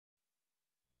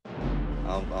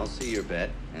I'll see your bet,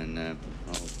 and I'll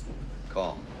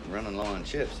call. I'm running low on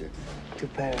chips here. Two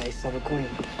pair, ace, double queen.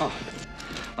 Oh,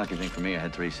 lucky thing for me, I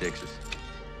had 3 6s.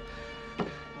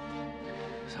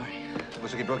 Sorry.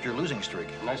 Looks like you broke your losing streak.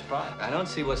 Nice pot. I don't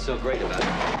see what's so great about it.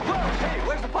 Whoa, hey,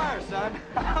 where's the fire, son?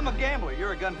 I'm a gambler.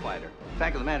 You're a gunfighter.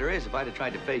 Fact of the matter is, if I'd have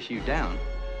tried to face you down,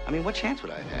 I mean, what chance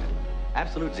would I have had?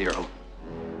 Absolute zero.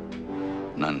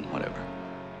 None, whatever.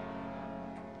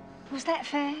 Was that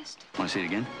fast? Want to see it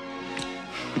again?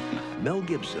 Mel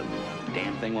Gibson.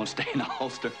 Damn thing won't stay in the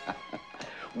holster.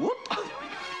 Whoop!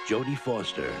 Jodie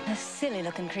Foster. A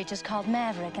silly-looking creature's called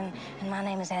Maverick, and my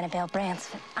name is Annabelle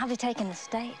Bransford. I'll be taking the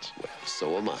stage. Well,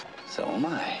 so am I. So am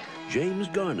I. James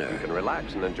Garner. You can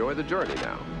relax and enjoy the journey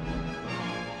now.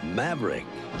 Maverick.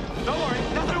 Don't worry,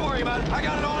 nothing to worry about. I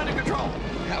got it all under control.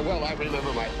 Yeah, well, I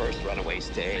remember my first runaway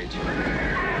stage.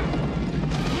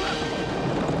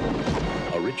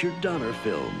 A Richard Donner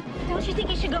film. Don't you think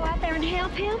you should go out there and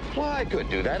help him? Well, I could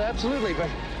do that, absolutely, but,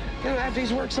 you know, after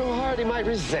he's worked so hard, he might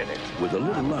resent it. With a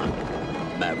little luck,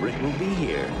 Maverick will be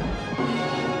here.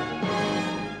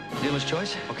 Dealer's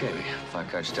choice? Okay, 5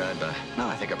 card stud, but no,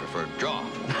 I think I prefer draw.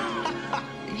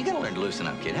 You gotta learn to loosen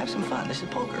up, kid. Have some fun. This is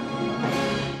poker.